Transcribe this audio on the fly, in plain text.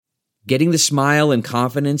Getting the smile and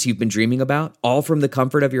confidence you've been dreaming about, all from the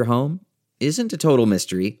comfort of your home, isn't a total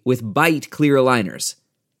mystery with Bite clear aligners.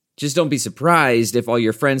 Just don't be surprised if all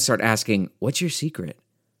your friends start asking, "What's your secret?"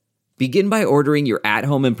 Begin by ordering your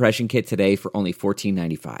at-home impression kit today for only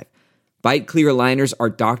 $14.95. Bite clear aligners are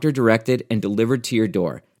doctor-directed and delivered to your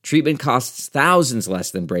door. Treatment costs thousands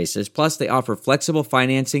less than braces, plus they offer flexible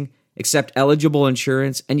financing, accept eligible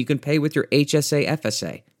insurance, and you can pay with your HSA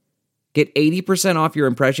FSA. Get 80% off your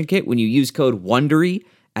impression kit when you use code WONDERY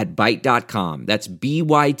at Byte.com. That's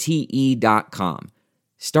BYTE.com.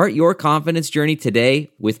 Start your confidence journey today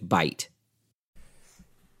with Byte.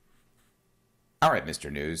 All right,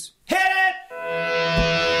 Mr. News. Hit it!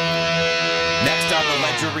 Next on the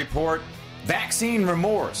Ledger Report, vaccine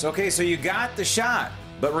remorse. Okay, so you got the shot,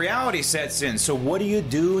 but reality sets in. So what do you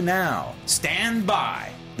do now? Stand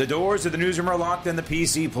by. The doors of the newsroom are locked and the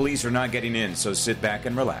PC police are not getting in, so sit back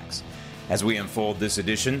and relax as we unfold this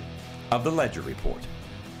edition of the Ledger Report.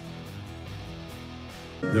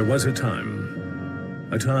 There was a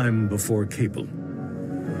time before cable,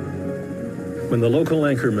 when the local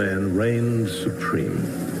anchorman reigned supreme.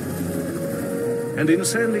 And in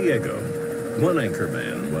San Diego, one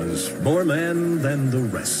anchorman was more man than the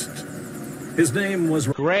rest. His name was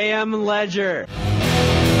Graham Ledger.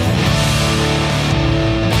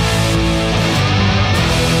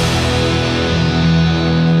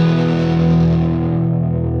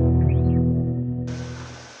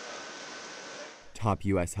 Top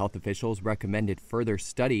U.S. health officials recommended further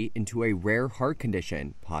study into a rare heart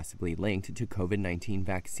condition, possibly linked to COVID-19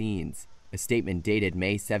 vaccines. A statement dated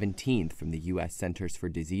May 17th from the U.S. Centers for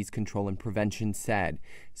Disease Control and Prevention said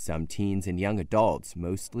some teens and young adults,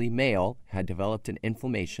 mostly male, had developed an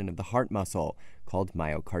inflammation of the heart muscle called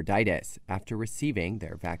myocarditis after receiving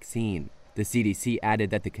their vaccine. The CDC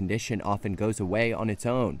added that the condition often goes away on its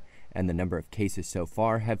own, and the number of cases so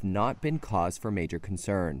far have not been cause for major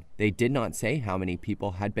concern. They did not say how many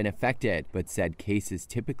people had been affected, but said cases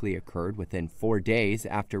typically occurred within 4 days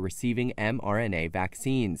after receiving mRNA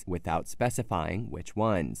vaccines, without specifying which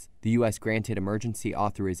ones. The U.S. granted emergency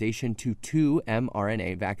authorization to 2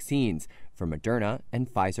 mRNA vaccines from Moderna and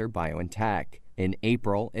Pfizer-BioNTech. In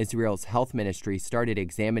April, Israel's health ministry started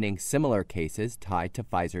examining similar cases tied to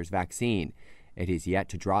Pfizer's vaccine. It is yet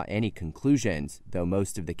to draw any conclusions, though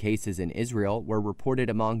most of the cases in Israel were reported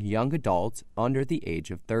among young adults under the age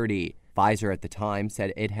of 30. Pfizer at the time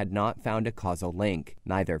said it had not found a causal link.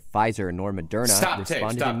 Neither Pfizer nor Moderna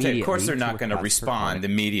responded immediately. Of course they're not going to respond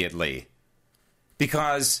immediately.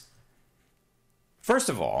 Because, first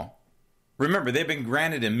of all, remember, they've been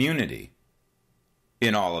granted immunity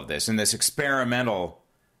in all of this, in this experimental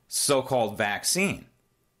so-called vaccine.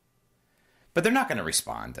 But they're not going to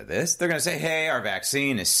respond to this. They're going to say, hey, our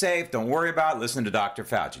vaccine is safe. Don't worry about it. Listen to Dr.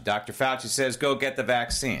 Fauci. Dr. Fauci says, go get the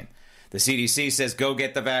vaccine. The CDC says, go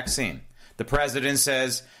get the vaccine. The president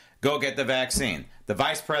says, go get the vaccine. The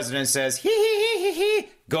vice president says, hee,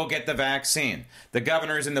 go get the vaccine. The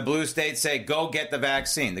governors in the blue states say, go get the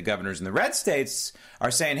vaccine. The governors in the red states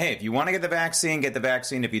are saying, hey, if you want to get the vaccine, get the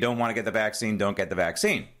vaccine. If you don't want to get the vaccine, don't get the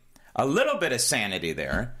vaccine. A little bit of sanity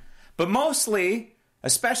there, but mostly,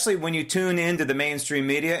 especially when you tune into the mainstream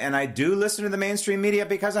media, and I do listen to the mainstream media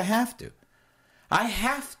because I have to. I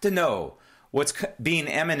have to know what's being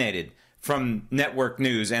emanated from network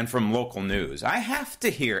news and from local news. I have to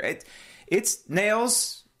hear it. It's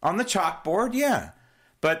nails on the chalkboard, yeah.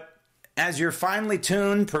 But as your finely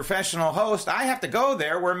tuned professional host, I have to go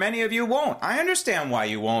there where many of you won't. I understand why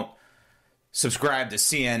you won't subscribe to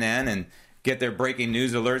CNN and get their breaking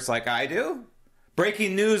news alerts like I do.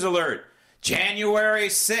 Breaking news alert. January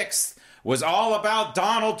 6th was all about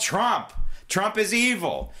Donald Trump. Trump is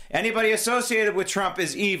evil. Anybody associated with Trump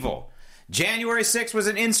is evil. January 6th was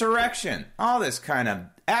an insurrection. All this kind of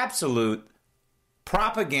absolute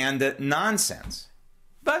propaganda nonsense.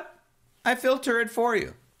 But I filter it for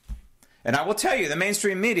you. And I will tell you, the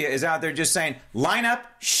mainstream media is out there just saying, line up,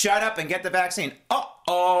 shut up, and get the vaccine.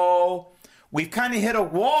 Uh-oh. We've kind of hit a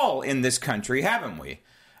wall in this country, haven't we?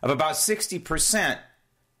 Of about 60%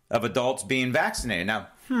 of adults being vaccinated. Now,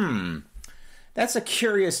 that's a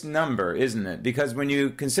curious number, isn't it? Because when you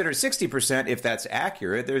consider 60%, if that's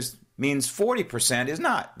accurate, means 40% is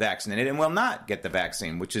not vaccinated and will not get the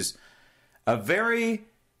vaccine, which is a very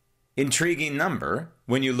intriguing number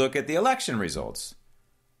when you look at the election results.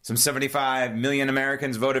 Some 75 million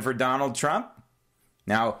Americans voted for Donald Trump.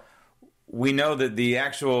 Now, we know that the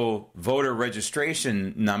actual voter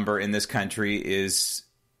registration number in this country is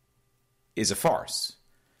a farce.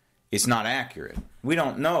 It's not accurate. We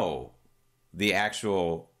don't know the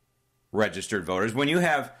actual registered voters. When you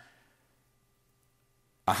have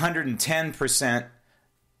 110%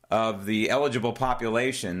 of the eligible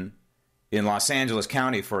population in Los Angeles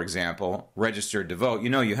County, for example, registered to vote,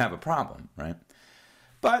 you have a problem, right?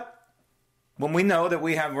 But when we know that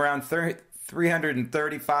we have around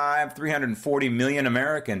 335, 340 million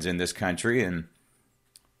Americans in this country, and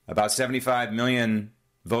about 75 million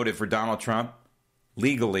voted for Donald Trump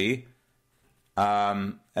legally,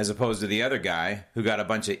 as opposed to the other guy who got a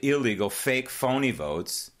bunch of illegal, fake, phony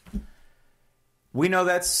votes, we know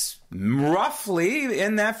that's roughly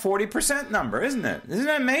in that 40% number, isn't it? Isn't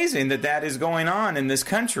it amazing that that is going on in this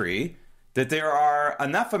country, that there are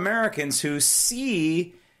enough Americans who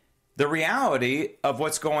see the reality of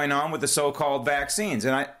what's going on with the so-called vaccines?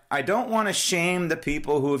 And I don't want to shame the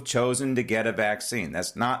people who have chosen to get a vaccine.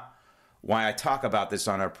 That's not why I talk about this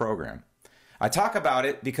on our program. I talk about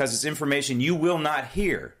it because it's information you will not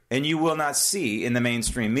hear and you will not see in the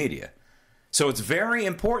mainstream media. So it's very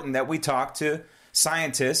important that we talk to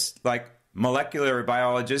scientists like molecular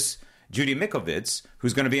biologist Judy Mikovits,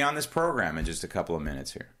 who's going to be on this program in just a couple of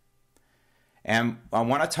minutes here. And I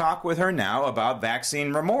want to talk with her now about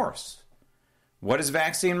vaccine remorse. What is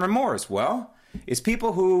vaccine remorse? Well, it's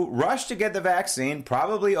people who rush to get the vaccine,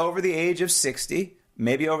 probably over the age of 60,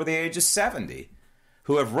 maybe over the age of 70,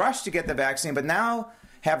 who have rushed to get the vaccine, but now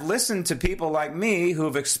have listened to people like me who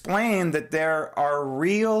have explained that there are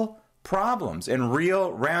real problems and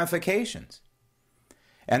real ramifications.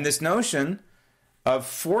 And this notion of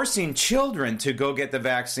forcing children to go get the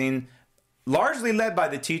vaccine, largely led by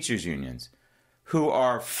the teachers' unions, who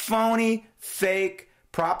are phony, fake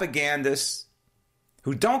propagandists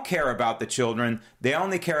who don't care about the children. They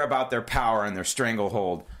only care about their power and their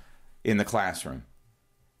stranglehold in the classroom.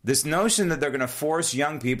 This notion that they're going to force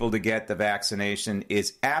young people to get the vaccination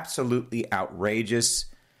is absolutely outrageous,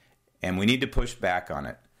 and we need to push back on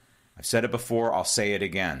it. I've said it before, I'll say it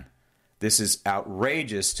again. This is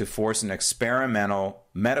outrageous to force an experimental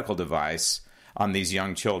medical device on these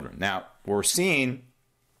young children. Now, we're seeing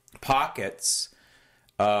pockets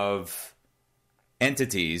of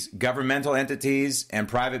entities, governmental entities and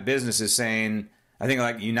private businesses saying, I think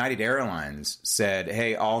like United Airlines said,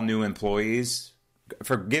 hey, all new employees,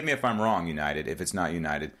 forgive me if I'm wrong, United, if it's not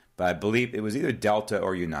United, but I believe it was either Delta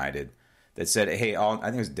or United that said, hey, I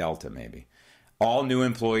think it was Delta maybe, all new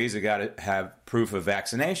employees have got to have proof of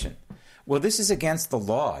vaccination. Well, this is against the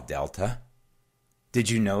law, Delta.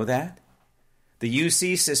 Did you know that? The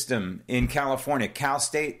UC system in California, Cal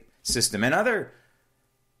State system, and other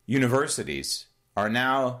universities are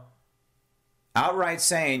now outright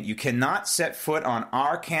saying you cannot set foot on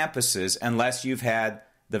our campuses unless you've had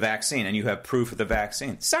the vaccine and you have proof of the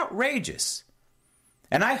vaccine. It's outrageous.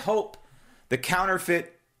 And I hope the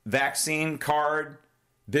counterfeit vaccine card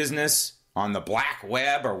business on the black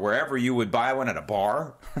web or wherever you would buy one at a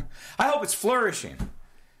bar, I hope it's flourishing.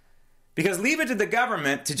 Because leave it to the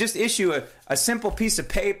government to just issue a simple piece of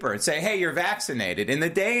paper and say, hey, you're vaccinated. In the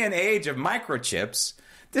day and age of microchips,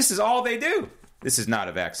 this is all they do. This is not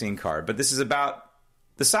a vaccine card, but this is about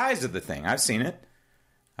the size of the thing. I've seen it.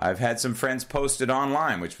 I've had some friends post it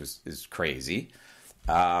online, which is crazy.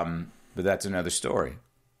 But that's another story.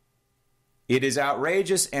 It is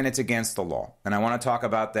outrageous and it's against the law. And I want to talk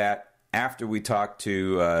about that after we talk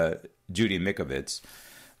to Judy Mikovits.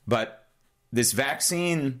 But this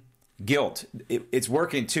vaccine guilt, it's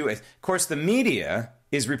working too. Of course, the media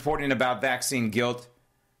is reporting about vaccine guilt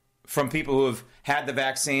from people who have had the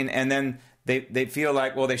vaccine, and then they feel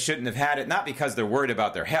like, well, they shouldn't have had it, not because they're worried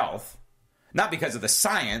about their health, not because of the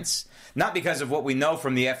science, not because of what we know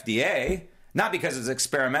from the FDA, not because it's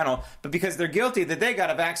experimental, but because they're guilty that they got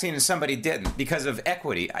a vaccine and somebody didn't because of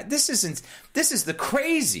equity. This is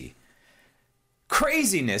the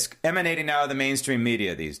craziness emanating out of the mainstream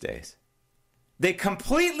media these days. They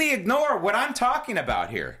completely ignore what I'm talking about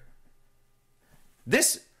here.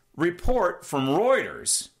 This report from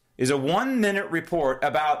Reuters is a 1-minute report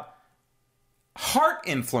about heart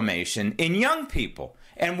inflammation in young people.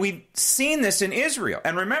 And we've seen this in Israel.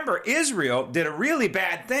 And remember, Israel did a really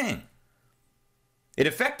bad thing. It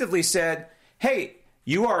effectively said, hey,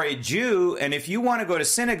 you are a Jew, and if you want to go to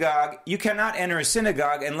synagogue, you cannot enter a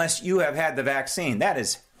synagogue unless you have had the vaccine. That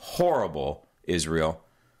is horrible, Israel.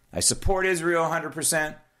 I support Israel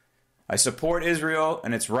 100%. I support Israel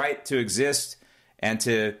and its right to exist and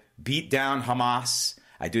to beat down Hamas.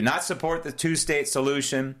 I do not support the two-state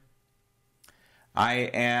solution. I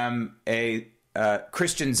am a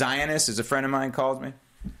Christian Zionist, as a friend of mine calls me.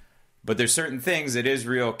 But there's certain things that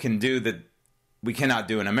Israel can do that we cannot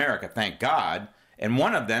do in America, thank God. And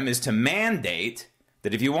one of them is to mandate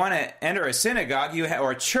that if you want to enter a synagogue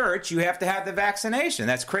or a church, you have to have the vaccination.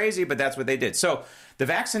 That's crazy, but that's what they did. So the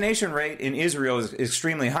vaccination rate in Israel is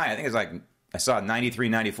extremely high. I think it's like I saw 93,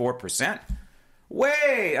 94%.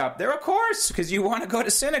 Way up there, of course, because you want to go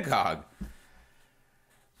to synagogue.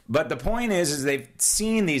 But the point is they've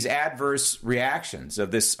seen these adverse reactions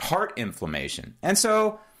of this heart inflammation. And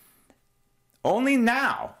so only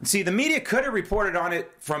now, see, the media could have reported on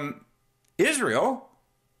it from Israel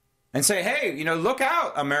and say, hey, look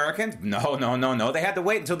out, Americans. No. They had to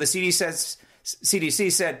wait until the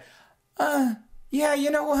CDC said, yeah,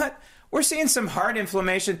 you know what? We're seeing some heart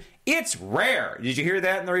inflammation. It's rare. Did you hear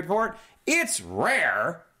that in the report? It's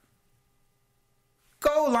rare.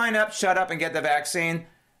 Go line up, shut up, and get the vaccine.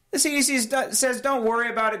 The CDC says, don't worry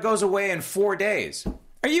about it. It goes away in 4 days.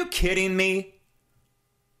 Are you kidding me?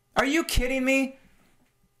 Are you kidding me?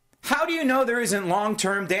 How do you know there isn't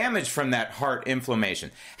long-term damage from that heart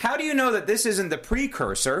inflammation? How do you know that this isn't the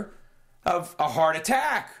precursor of a heart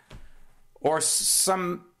attack or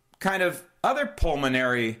some kind of other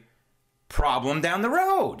pulmonary problem down the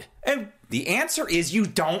road? And the answer is you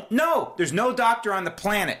don't know. There's no doctor on the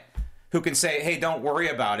planet who can say, hey, don't worry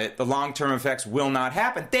about it. The long-term effects will not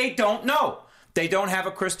happen. They don't know. They don't have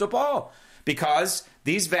a crystal ball because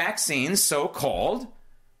these vaccines, so-called,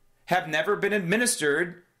 have never been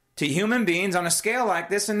administered to human beings on a scale like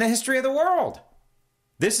this in the history of the world.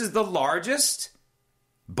 This is the largest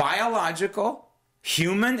biological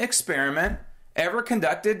human experiment ever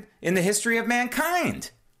conducted in the history of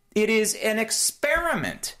mankind. It is an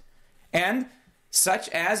experiment. And such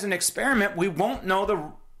as an experiment, we won't know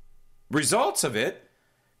the results of it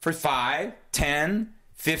for 5, 10,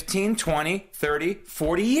 15, 20, 30,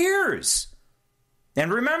 40 years.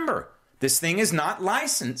 And remember, this thing is not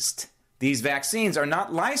licensed. These vaccines are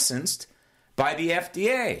not licensed by the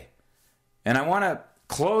FDA. And I want to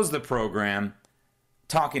close the program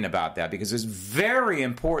talking about that because it's very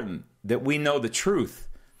important that we know the truth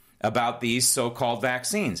about these so-called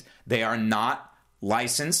vaccines. They are not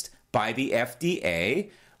licensed by the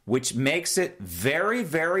FDA, which makes it very,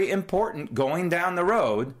 very important going down the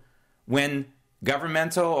road when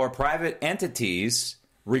governmental or private entities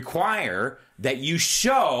require that you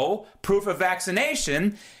show proof of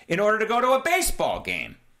vaccination in order to go to a baseball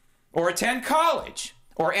game or attend college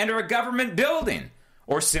or enter a government building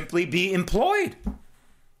or simply be employed.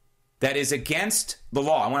 That is against the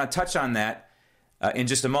law. I want to touch on that in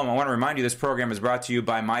just a moment. I want to remind you this program is brought to you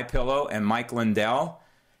by MyPillow and Mike Lindell.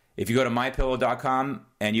 If you go to MyPillow.com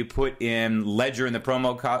and you put in Ledger in the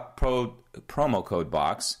promo code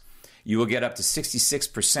box, you will get up to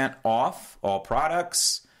 66% off all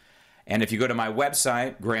products. And if you go to my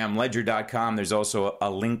website, GrahamLedger.com, there's also a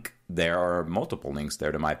link there, or multiple links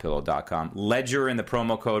there to MyPillow.com. Ledger in the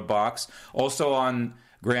promo code box. Also on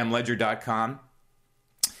GrahamLedger.com,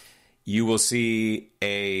 you will see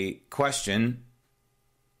a question,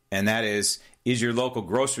 and that is your local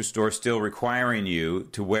grocery store still requiring you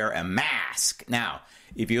to wear a mask? Now,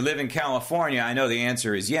 if you live in California, I know the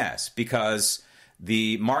answer is yes, because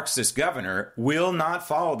the Marxist governor will not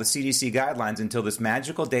follow the CDC guidelines until this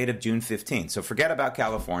magical date of June 15th. So forget about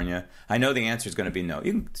California. I know the answer is going to be no.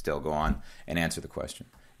 You can still go on and answer the question.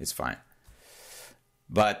 It's fine.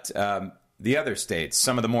 But the other states,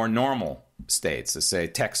 some of the more normal states, let's say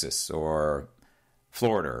Texas or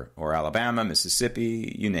Florida or Alabama,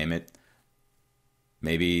 Mississippi, you name it,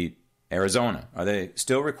 maybe Arizona, are they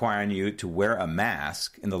still requiring you to wear a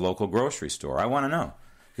mask in the local grocery store? I want to know,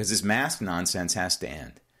 because this mask nonsense has to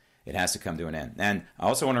end. It has to come to an end. And I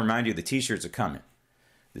also want to remind you the T-shirts are coming.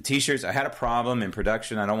 The T-shirts, I had a problem in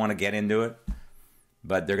production. I don't want to get into it,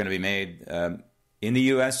 but they're going to be made in the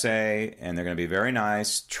USA, and they're going to be very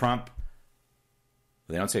nice. Trump,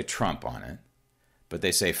 they don't say Trump on it, but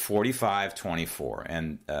they say 4524.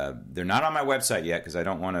 And they're not on my website yet because I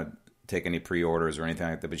don't want to take any pre-orders or anything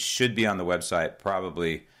like that, but it should be on the website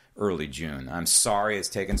probably early June. I'm sorry it's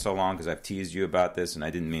taken so long because I've teased you about this, and I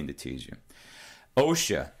didn't mean to tease you.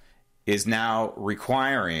 OSHA is now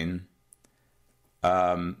requiring,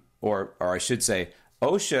 or I should say,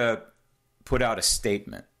 OSHA put out a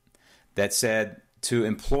statement that said to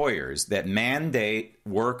employers that mandate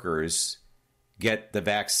workers get the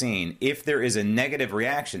vaccine if there is a negative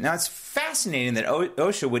reaction. Now, it's fascinating that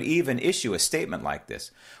OSHA would even issue a statement like this.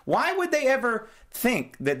 Why would they ever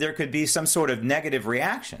think that there could be some sort of negative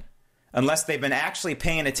reaction unless they've been actually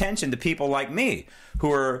paying attention to people like me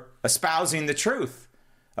who are espousing the truth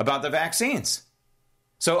about the vaccines?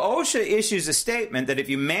 So OSHA issues a statement that if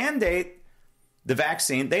you mandate the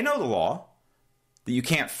vaccine, they know the law, that you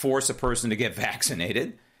can't force a person to get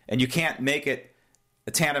vaccinated, and you can't make it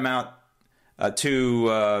a tantamount to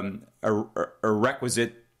a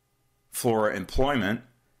requisite for employment.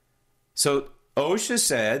 So OSHA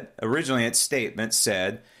said, originally its statement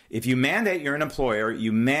said, if you mandate, you're an employer,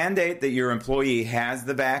 you mandate that your employee has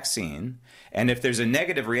the vaccine, and if there's a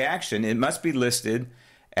negative reaction, it must be listed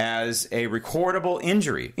as a recordable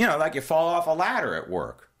injury. You know, like you fall off a ladder at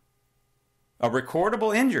work. A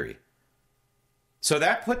recordable injury. So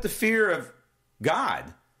that put the fear of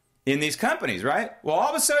God in these companies, right? Well, all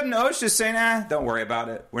of a sudden, OSHA's saying, don't worry about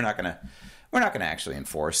it. We're not gonna actually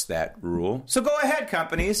enforce that rule. So go ahead,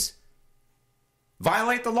 companies.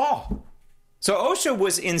 Violate the law. So OSHA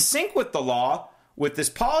was in sync with the law with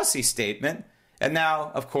this policy statement. And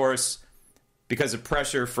now, of course, because of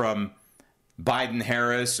pressure from Biden,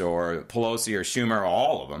 Harris, or Pelosi, or Schumer, or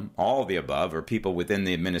all of them, all of the above, or people within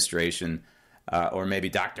the administration, or maybe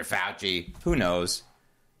Dr. Fauci, who knows,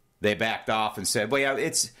 they backed off and said, well, yeah,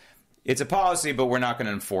 it's a policy, but we're not going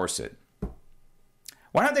to enforce it.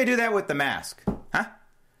 Why don't they do that with the mask? Huh?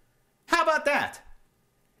 How about that?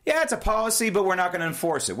 Yeah, it's a policy, but we're not going to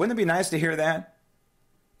enforce it. Wouldn't it be nice to hear that?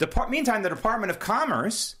 Meantime, the Department of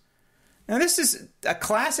Commerce, now this is a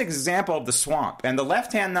classic example of the swamp and the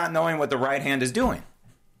left hand not knowing what the right hand is doing.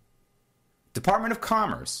 Department of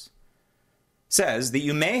Commerce says that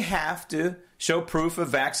you may have to show proof of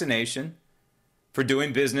vaccination for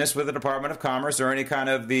doing business with the Department of Commerce or any kind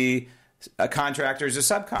of the contractors or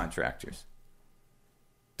subcontractors.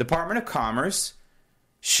 Department of Commerce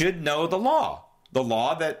should know the law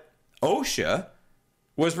that OSHA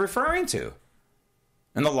was referring to.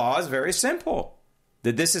 And the law is very simple,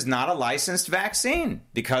 that this is not a licensed vaccine.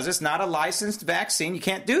 Because it's not a licensed vaccine, you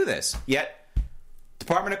can't do this. Yet,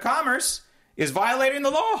 Department of Commerce is violating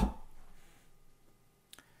the law.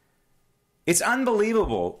 It's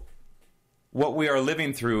unbelievable what we are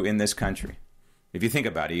living through in this country. If you think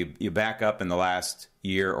about it, you back up in the last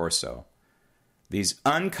year or so. These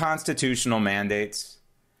unconstitutional mandates,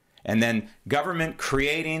 and then government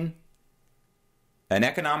creating an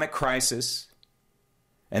economic crisis,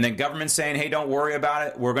 and then government saying, hey, don't worry about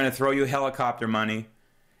it, we're going to throw you helicopter money,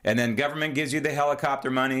 and then government gives you the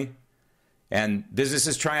helicopter money, and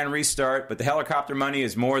businesses try and restart, but the helicopter money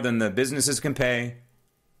is more than the businesses can pay.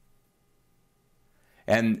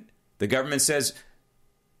 And the government says,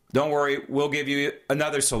 don't worry, we'll give you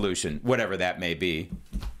another solution, whatever that may be.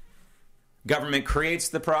 Government creates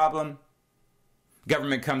the problem.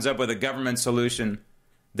 Government comes up with a government solution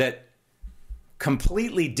that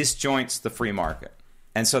completely disjoints the free market.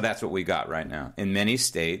 And so that's what we got right now. In many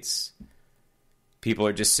states, people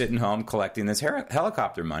are just sitting home collecting this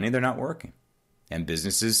helicopter money. They're not working. And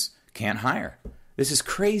businesses can't hire. This is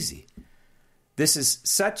crazy. This is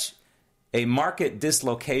such a market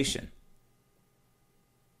dislocation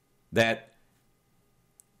that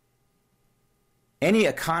any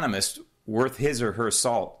economist worth his or her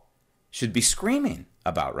salt should be screaming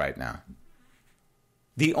about right now.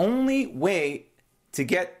 The only way to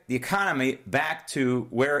get the economy back to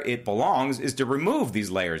where it belongs is to remove these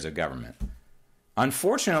layers of government.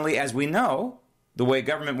 Unfortunately, as we know, the way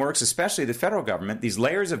government works, especially the federal government, these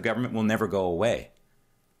layers of government will never go away.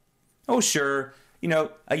 Oh, sure,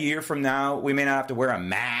 a year from now, we may not have to wear a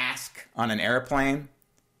mask on an airplane,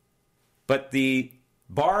 but the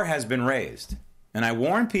bar has been raised. And I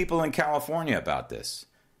warn people in California about this.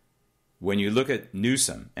 When you look at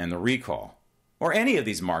Newsom and the recall, or any of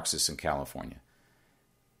these Marxists in California,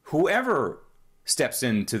 whoever steps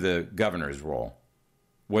into the governor's role,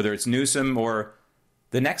 whether it's Newsom or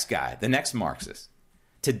the next guy, the next Marxist,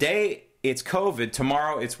 today it's COVID,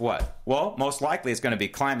 tomorrow it's what? Well, most likely it's going to be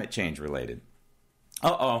climate change related.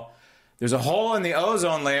 There's a hole in the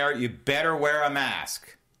ozone layer, you better wear a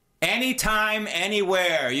mask. Anytime,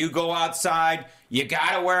 anywhere you go outside, you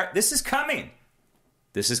got to wear it. This is coming.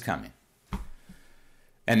 This is coming.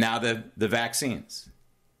 And now the vaccines.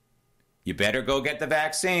 You better go get the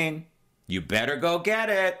vaccine. You better go get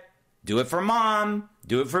it. Do it for mom.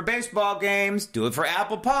 Do it for baseball games. Do it for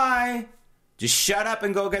apple pie. Just shut up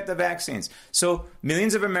and go get the vaccines. So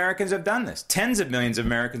millions of Americans have done this. Tens of millions of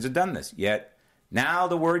Americans have done this. Yet now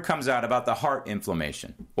the word comes out about the heart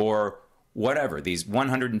inflammation or whatever, these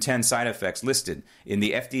 110 side effects listed in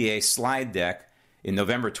the FDA slide deck in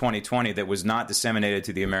November 2020 that was not disseminated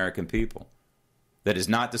to the American people, that is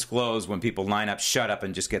not disclosed when people line up, shut up,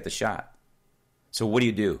 and just get the shot. So what do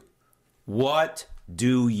you do? What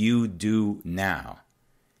do you do now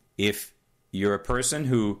if you're a person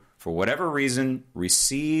who, for whatever reason,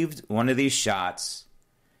 received one of these shots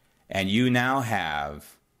and you now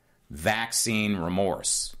have vaccine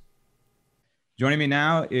remorse? Joining me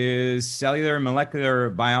now is cellular molecular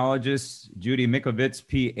biologist Judy Mikovits,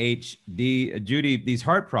 PhD. Judy, these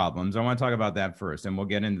heart problems, I want to talk about that first, and we'll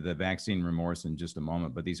get into the vaccine remorse in just a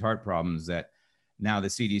moment. But these heart problems that now the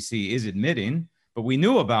CDC is admitting, but we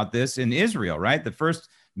knew about this in Israel, right? The first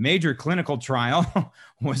major clinical trial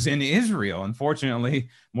was in Israel. Unfortunately,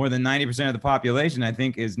 more than 90% of the population, I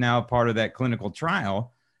think, is now part of that clinical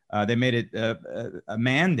trial. They made it a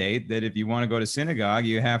mandate that if you want to go to synagogue,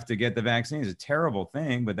 you have to get the vaccine. It's a terrible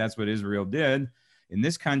thing, but that's what Israel did. In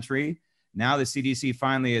this country, now the CDC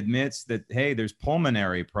finally admits that, hey, there's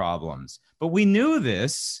pulmonary problems. But we knew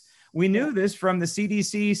this. We knew this from the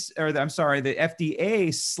CDC, or I'm sorry, the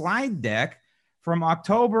FDA slide deck from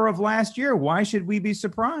October of last year. Why should we be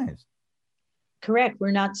surprised? Correct.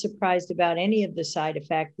 We're not surprised about any of the side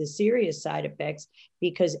effects, the serious side effects,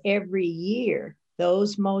 because every year,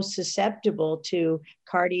 those most susceptible to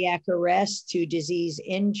cardiac arrest, to disease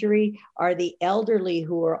injury, are the elderly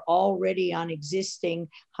who are already on existing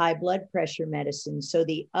high blood pressure medicines. So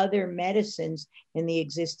the other medicines in the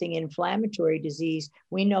existing inflammatory disease,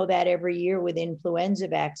 we know that every year with influenza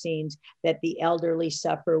vaccines that the elderly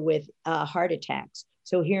suffer with heart attacks.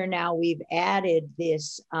 So here now we've added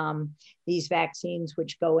these vaccines,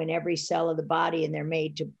 which go in every cell of the body, and they're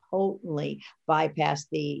made to potently bypass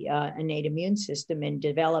the innate immune system and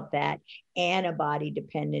develop that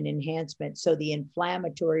antibody-dependent enhancement. So the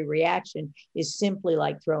inflammatory reaction is simply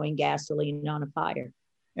like throwing gasoline on a fire.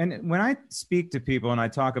 And when I speak to people and I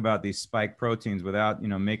talk about these spike proteins without,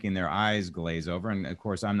 making their eyes glaze over, and of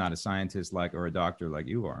course I'm not a scientist or a doctor like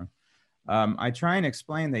you are, I try and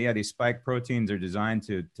explain that, yeah, these spike proteins are designed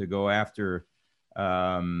to go after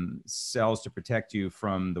cells to protect you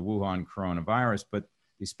from the Wuhan coronavirus, but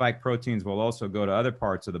these spike proteins will also go to other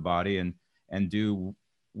parts of the body and do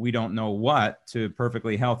we don't know what to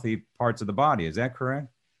perfectly healthy parts of the body. Is that correct?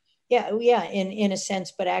 Yeah, in a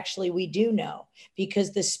sense, but actually we do know,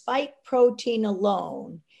 because the spike protein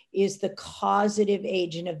alone is the causative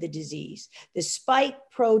agent of the disease. The spike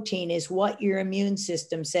protein is what your immune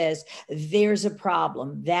system says, there's a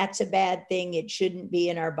problem. That's a bad thing. It shouldn't be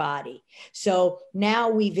in our body. So now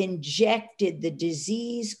we've injected the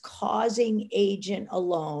disease causing agent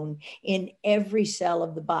alone in every cell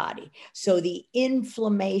of the body. So the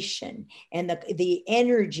inflammation and the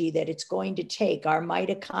energy that it's going to take, our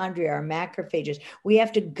mitochondria, our macrophages, we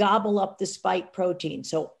have to gobble up the spike protein.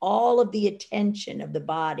 So all of the attention of the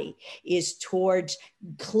body is towards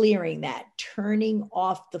clearing that, turning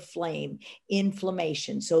off the flame,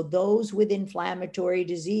 inflammation. So those with inflammatory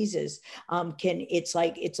diseases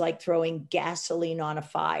it's like throwing gasoline on a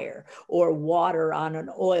fire or water on an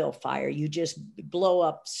oil fire. You just blow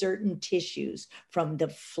up certain tissues from the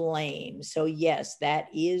flame. So yes, that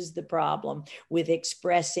is the problem with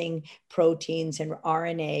expressing proteins and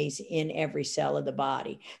RNAs in every cell of the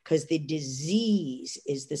body, because the disease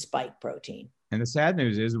is the spike protein. And the sad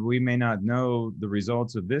news is we may not know the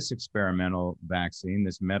results of this experimental vaccine,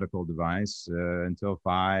 this medical device, until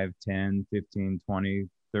 5, 10, 15, 20,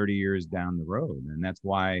 30 years down the road. And that's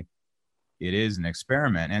why it is an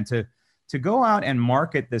experiment. And to go out and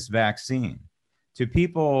market this vaccine to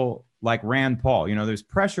people like Rand Paul, there's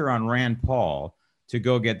pressure on Rand Paul to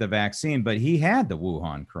go get the vaccine, but he had the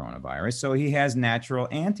Wuhan coronavirus, so he has natural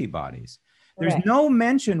antibodies. There's no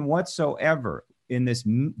mention whatsoever in this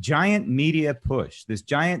giant media push, this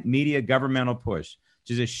giant media governmental push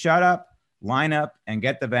to just shut up, line up, and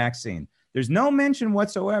get the vaccine. There's no mention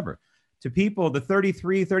whatsoever to people, the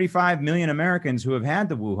 33, 35 million Americans who have had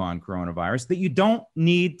the Wuhan coronavirus, that you don't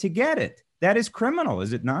need to get it. That is criminal,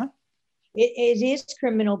 is it not? It is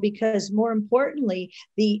criminal, because more importantly,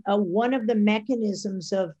 one of the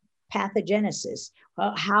mechanisms of pathogenesis,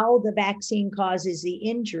 how the vaccine causes the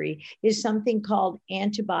injury, is something called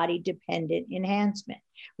antibody-dependent enhancement.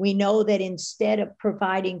 We know that instead of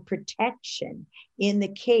providing protection in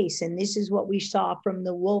the case, and this is what we saw from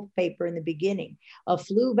the Wolf paper in the beginning, a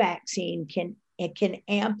flu vaccine can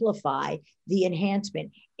amplify the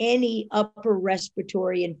enhancement. Any upper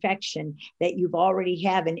respiratory infection that you've already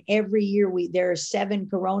have, and every year there are 7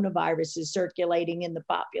 coronaviruses circulating in the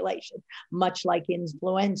population, much like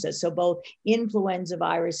influenza. So both influenza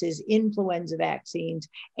viruses, influenza vaccines,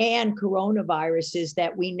 and coronaviruses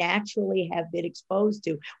that we naturally have been exposed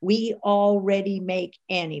to, we already make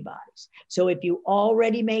antibodies. So if you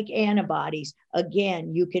already make antibodies,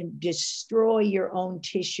 again, you can destroy your own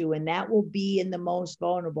tissue, and that will be in the most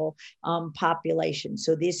vulnerable population.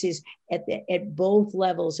 So this is at both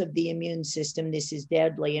levels of the immune system, this is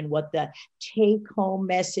deadly. And what the take-home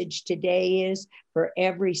message today is for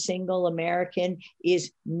every single American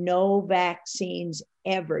is no vaccines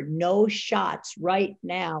ever, no shots right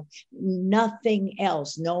now, nothing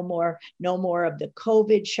else, no more of the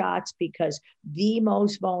COVID shots, because the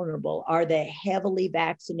most vulnerable are the heavily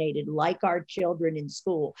vaccinated, like our children in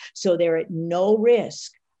school. So they're at no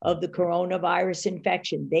risk of the coronavirus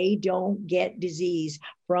infection. They don't get disease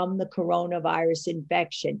from the coronavirus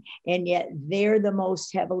infection. And yet they're the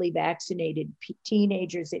most heavily vaccinated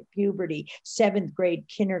teenagers at puberty, 7th grade,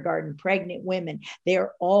 kindergarten, pregnant women.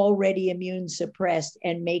 They're already immune suppressed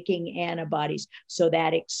and making antibodies. So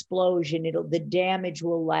that explosion, the damage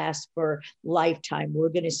will last for lifetime. We're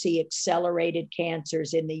going to see accelerated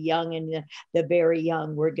cancers in the young and the very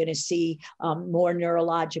young. We're going to see more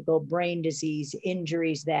neurological brain disease,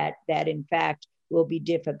 injuries that in fact will be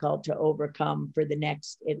difficult to overcome for the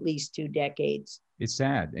next at least 2 decades. It's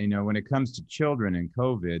sad. When it comes to children and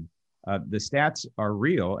COVID, the stats are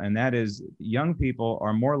real, and that is young people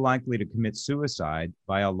are more likely to commit suicide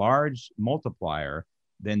by a large multiplier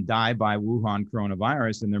than die by Wuhan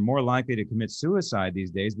coronavirus. And they're more likely to commit suicide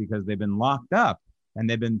these days because they've been locked up and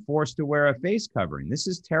they've been forced to wear a face covering. This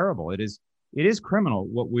is terrible. It is criminal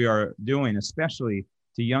what we are doing, especially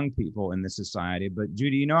to young people in this society. But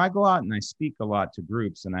Judy, I go out and I speak a lot to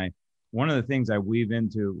groups, and one of the things I weave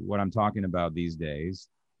into what I'm talking about these days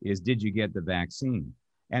is, did you get the vaccine?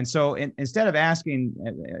 And so instead of asking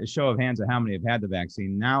a show of hands of how many have had the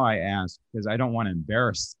vaccine, now I ask, because I don't want to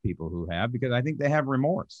embarrass people who have, because I think they have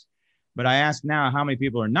remorse. But I ask now how many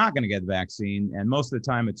people are not going to get the vaccine, and most of the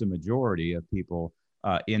time it's a majority of people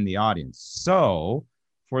in the audience. So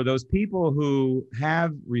for those people who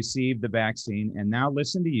have received the vaccine and now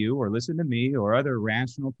listen to you or listen to me or other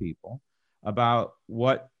rational people about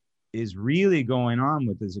what is really going on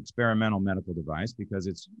with this experimental medical device, because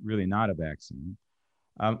it's really not a vaccine,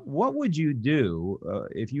 what would you do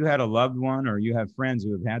if you had a loved one or you have friends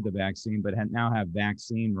who have had the vaccine but now have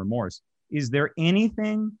vaccine remorse? Is there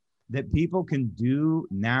anything that people can do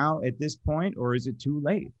now at this point, or is it too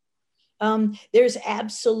late? There's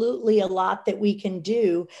absolutely a lot that we can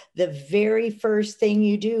do. The very first thing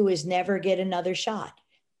you do is never get another shot,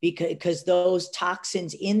 because those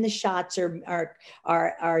toxins in the shots are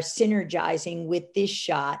synergizing with this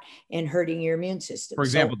shot and hurting your immune system. For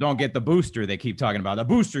example, don't get the booster. They keep talking about the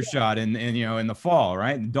booster shot in the fall,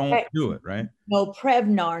 right? Don't do it, right? No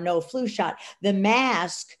Prevnar, no flu shot. The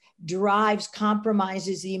mask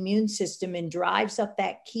compromises the immune system and drives up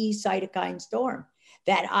that key cytokine storm.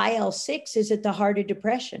 That IL-6 is at the heart of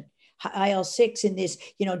depression. IL-6 in this,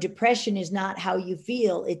 depression is not how you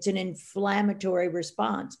feel. It's an inflammatory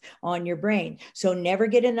response on your brain. So never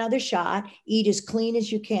get another shot. Eat as clean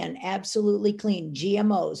as you can. Absolutely clean.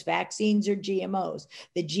 GMOs, vaccines are GMOs.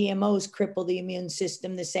 The GMOs cripple the immune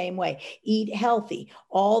system the same way. Eat healthy.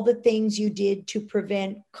 All the things you did to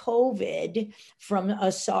prevent COVID from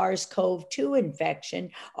a SARS-CoV-2 infection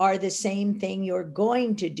are the same thing you're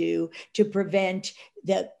going to do to prevent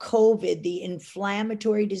the COVID, the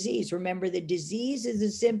inflammatory disease. Remember, the disease is the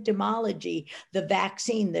symptomology, the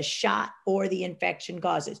vaccine, the shot, or the infection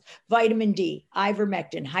causes. Vitamin D,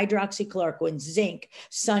 ivermectin, hydroxychloroquine, zinc,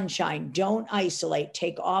 sunshine. Don't isolate.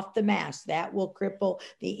 Take off the mask. That will cripple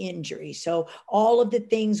the injury. So all of the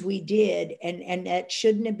things we did, and that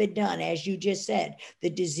shouldn't have been done, as you just said, the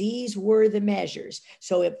disease were the measures.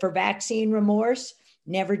 So for vaccine remorse,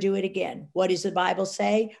 never do it again. What does the Bible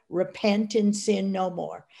say? Repent and sin no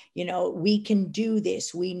more. We can do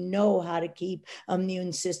this. We know how to keep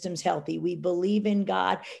immune systems healthy. We believe in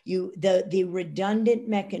God. The redundant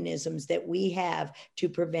mechanisms that we have to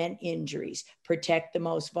prevent injuries, protect the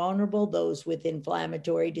most vulnerable, those with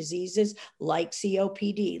inflammatory diseases like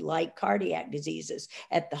COPD, like cardiac diseases.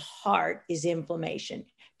 At the heart is inflammation.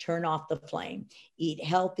 Turn off the flame. Eat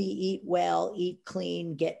healthy, eat well, eat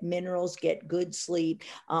clean, get minerals, get good sleep,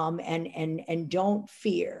 and don't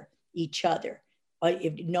fear each other.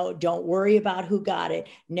 Don't worry about who got it.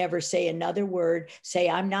 Never say another word. Say,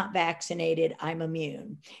 I'm not vaccinated, I'm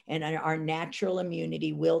immune. And our natural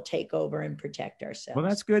immunity will take over and protect ourselves. Well,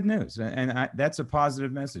 that's good news. And that's a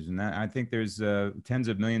positive message. And I think there's tens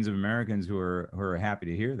of millions of Americans who are happy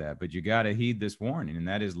to hear that. But you got to heed this warning, and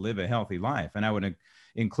that is live a healthy life. And I would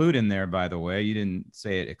include in there, by the way, you didn't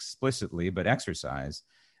say it explicitly, but exercise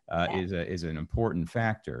is an important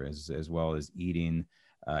factor, as well as eating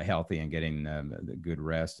healthy and getting the good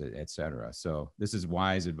rest, et cetera. So this is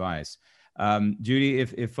wise advice. Judy,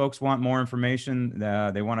 if folks want more information,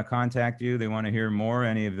 they want to contact you, they want to hear more,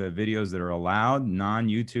 any of the videos that are allowed,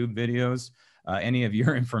 non-YouTube videos, any of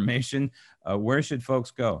your information, where should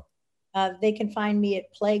folks go? They can find me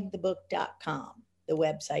at plaguethebook.com. The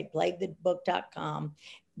website, plaguethebook.com.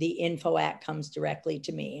 The info app comes directly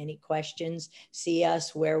to me. Any questions, see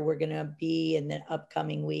us where we're going to be in the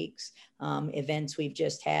upcoming weeks. Events we've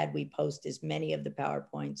just had, we post as many of the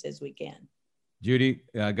PowerPoints as we can. Judy,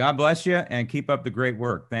 God bless you and keep up the great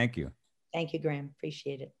work. Thank you. Thank you, Graham.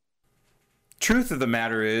 Appreciate it. truth of the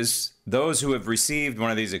matter is, those who have received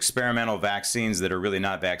one of these experimental vaccines that are really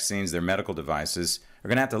not vaccines, they're medical devices, are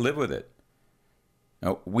going to have to live with it.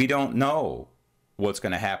 Now, we don't know what's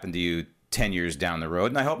going to happen to you 10 years down the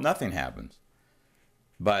road, and I hope nothing happens.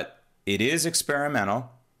 But it is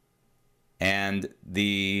experimental, and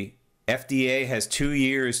the FDA has 2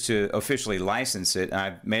 years to officially license it. And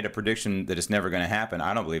I've made a prediction that it's never going to happen.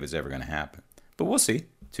 I don't believe it's ever going to happen. But we'll see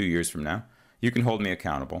 2 years from now. You can hold me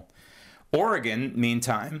accountable. Oregon,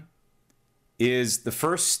 meantime, is the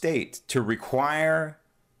first state to require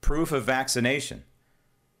proof of vaccination.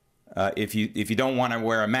 If you don't want to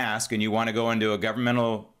wear a mask and you want to go into a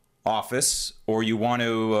governmental office or you want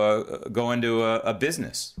to go into a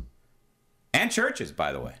business. And churches,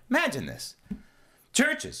 by the way. Imagine this.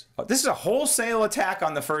 Churches. This is a wholesale attack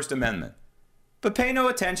on the First Amendment. But pay no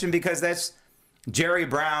attention because that's Jerry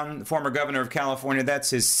Brown, the former governor of California.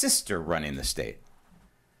 That's his sister running the state.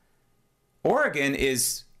 Oregon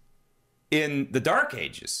is in the dark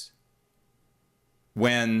ages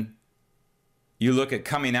when you look at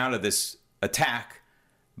coming out of this attack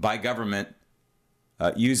by government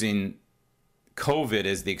using COVID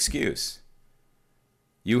as the excuse.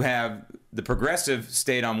 You have the progressive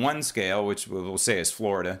state on one scale, which we'll say is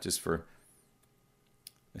Florida, just for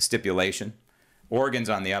a stipulation. Oregon's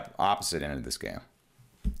on the opposite end of the scale.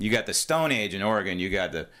 You got the Stone Age in Oregon. You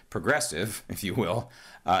got the progressive, if you will,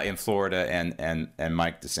 in Florida and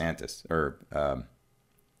Mike DeSantis, or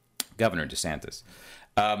Governor DeSantis.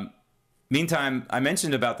 Meantime, I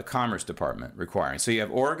mentioned about the Commerce Department requiring. So you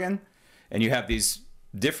have Oregon, and you have these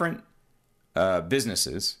different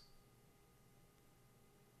businesses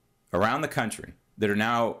around the country that are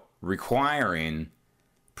now requiring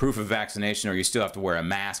proof of vaccination, or you still have to wear a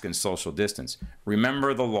mask and social distance.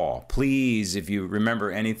 Remember the law. Please, if you remember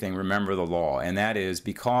anything, remember the law. And that is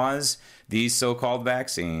because these so-called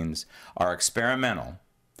vaccines are experimental.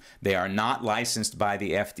 They are not licensed by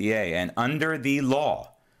the FDA. And under the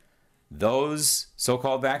law, those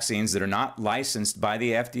so-called vaccines that are not licensed by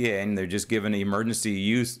the FDA, and they're just given emergency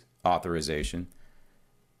use authorization,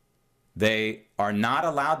 they are not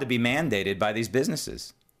allowed to be mandated by these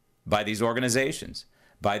businesses, by these organizations,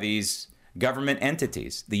 by these government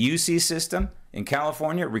entities. The UC system in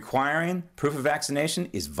California requiring proof of vaccination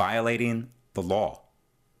is violating the law.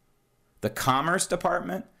 The Commerce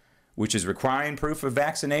Department, which is requiring proof of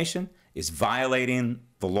vaccination, is violating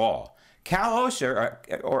the law.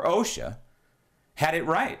 OSHA, or OSHA, had it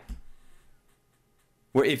right.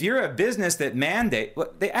 Where if you're a business that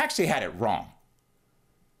they actually had it wrong.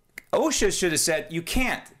 OSHA should have said you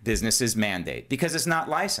can't businesses mandate because it's not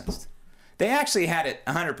licensed. They actually had it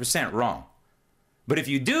 100% wrong. But if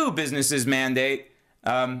you do businesses mandate,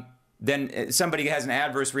 then somebody has an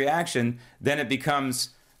adverse reaction, then it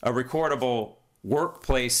becomes a recordable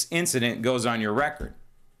workplace incident, goes on your record.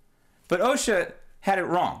 But OSHA had it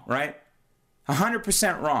wrong, right?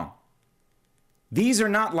 100% wrong. These are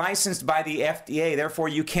not licensed by the FDA, therefore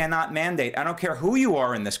you cannot mandate. I don't care who you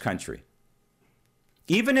are in this country.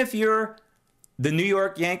 Even if you're the New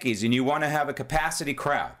York Yankees and you want to have a capacity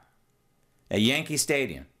crowd at Yankee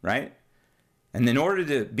Stadium, right? And in order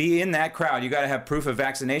to be in that crowd, you got to have proof of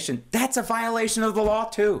vaccination. That's a violation of the law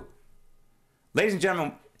too. Ladies and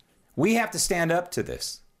gentlemen, we have to stand up to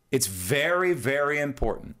this. It's very, very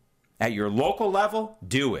important. At your local level,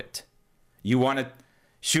 do it. You want to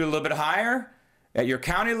shoot a little bit higher? At your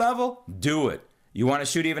county level, do it. You want to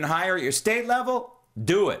shoot even higher at your state level?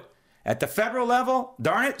 Do it. At the federal level,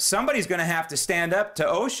 darn it, somebody's going to have to stand up to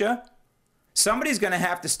OSHA. Somebody's going to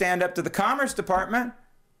have to stand up to the Commerce Department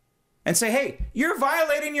and say, hey, you're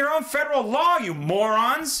violating your own federal law, you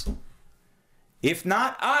morons. If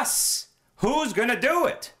not us, who's going to do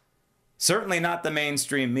it? Certainly not the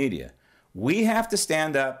mainstream media. We have to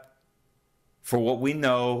stand up for what we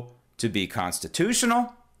know to be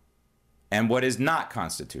constitutional and what is not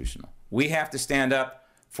constitutional. We have to stand up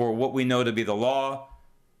for what we know to be the law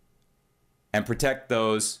and protect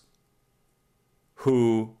those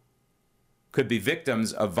who could be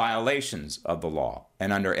victims of violations of the law.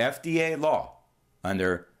 And under FDA law,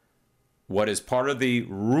 under what is part of the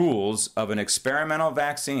rules of an experimental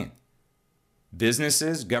vaccine,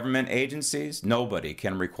 businesses, government agencies, nobody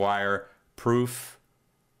can require proof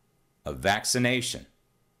of vaccination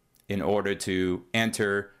in order to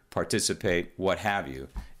enter, participate, what have you,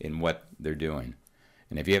 in what they're doing.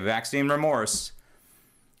 And if you have vaccine remorse,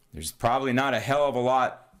 there's probably not a hell of a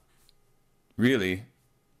lot, really,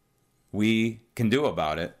 we can do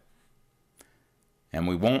about it. And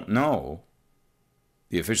we won't know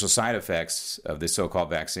the official side effects of this so-called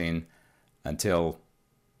vaccine until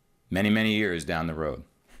many, many years down the road.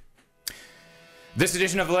 This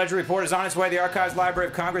edition of the Ledger Report is on its way to the Archives Library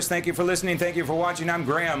of Congress. Thank you for listening. Thank you for watching. I'm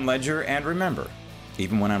Graham Ledger. And remember,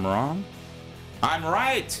 even when I'm wrong, I'm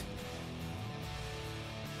right.